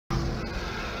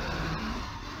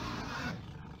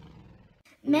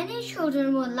Many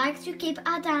children would like to keep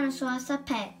a dinosaur as a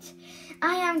pet.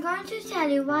 I am going to tell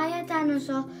you why a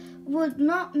dinosaur would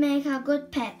not make a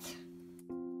good pet.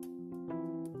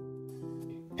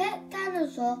 Pet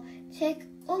dinosaurs take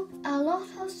up a lot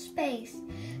of space,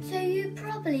 so you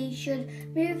probably should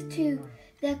move to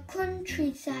the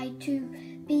countryside to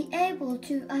be able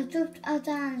to adopt a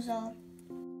dinosaur.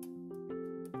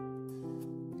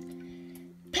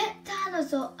 Pet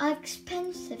dinosaurs are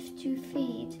expensive to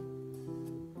feed.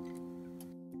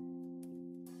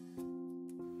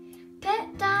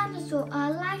 Pet dinosaurs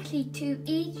are likely to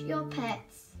eat your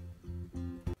pets.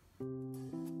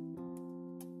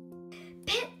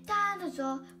 Pet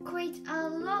dinosaurs create a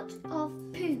lot of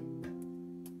poop.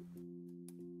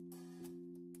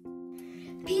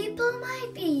 People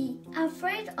might be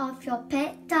afraid of your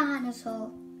pet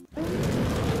dinosaur.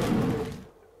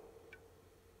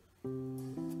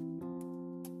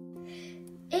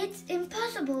 It's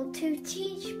impossible to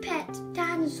teach pet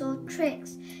dinosaur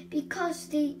tricks because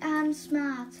they aren't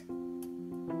smart.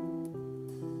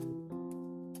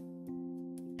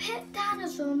 Pet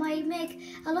dinosaur might make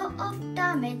a lot of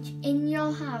damage in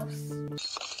your house.